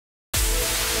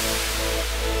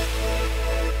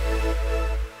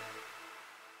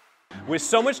With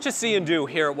so much to see and do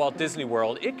here at Walt Disney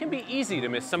World, it can be easy to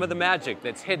miss some of the magic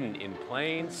that's hidden in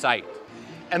plain sight.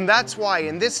 And that's why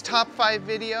in this top 5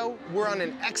 video, we're on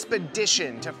an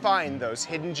expedition to find those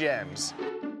hidden gems.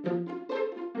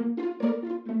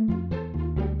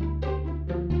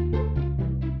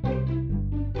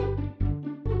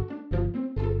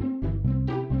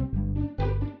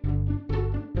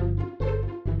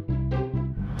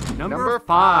 Number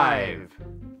 5.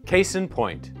 Case in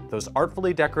point, those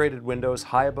artfully decorated windows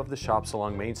high above the shops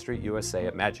along Main Street USA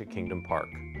at Magic Kingdom Park.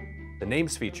 The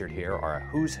names featured here are a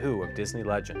who's who of Disney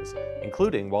legends,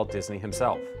 including Walt Disney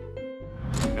himself.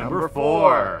 Number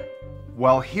 4.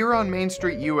 Well, here on Main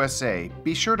Street USA,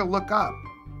 be sure to look up.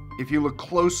 If you look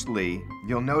closely,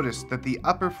 you'll notice that the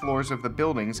upper floors of the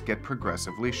buildings get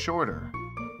progressively shorter.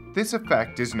 This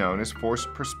effect is known as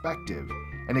forced perspective,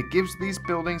 and it gives these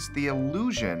buildings the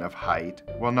illusion of height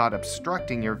while not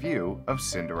obstructing your view of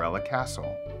Cinderella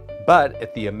Castle. But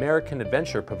at the American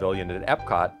Adventure Pavilion at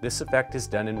Epcot, this effect is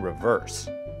done in reverse.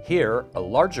 Here, a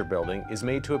larger building is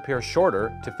made to appear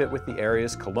shorter to fit with the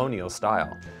area's colonial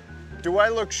style. Do I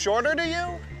look shorter to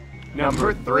you?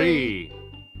 Number 3.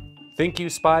 Think you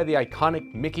spy the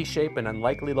iconic Mickey shape in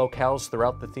unlikely locales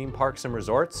throughout the theme parks and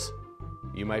resorts?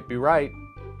 You might be right.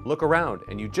 Look around,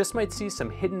 and you just might see some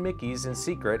hidden Mickeys in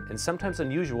secret and sometimes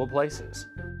unusual places.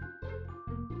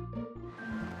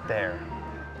 There.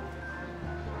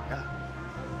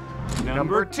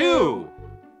 Number 2.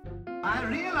 I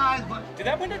realize what... Did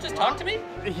that window just talk to me?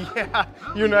 Yeah,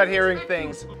 you're not hearing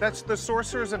things. That's the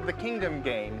Sorcerers of the Kingdom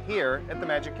game here at the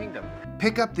Magic Kingdom.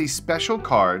 Pick up these special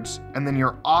cards, and then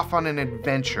you're off on an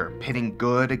adventure pitting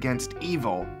good against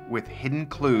evil with hidden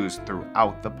clues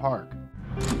throughout the park.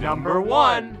 Number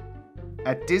 1.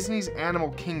 At Disney's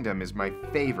Animal Kingdom is my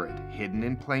favorite hidden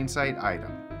in plain sight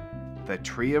item, the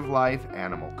Tree of Life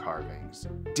animal carvings.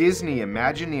 Disney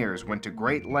Imagineers went to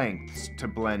great lengths to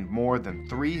blend more than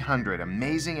 300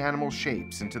 amazing animal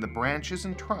shapes into the branches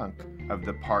and trunk of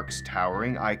the park's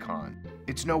towering icon.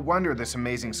 It's no wonder this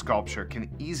amazing sculpture can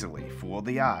easily fool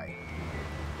the eye.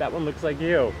 That one looks like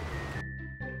you.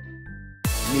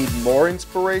 Need more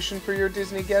inspiration for your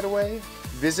Disney getaway?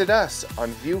 Visit us on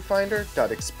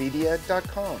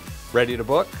viewfinder.expedia.com. Ready to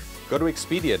book? Go to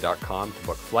Expedia.com to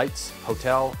book flights,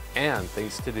 hotel, and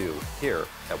things to do here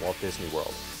at Walt Disney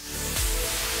World.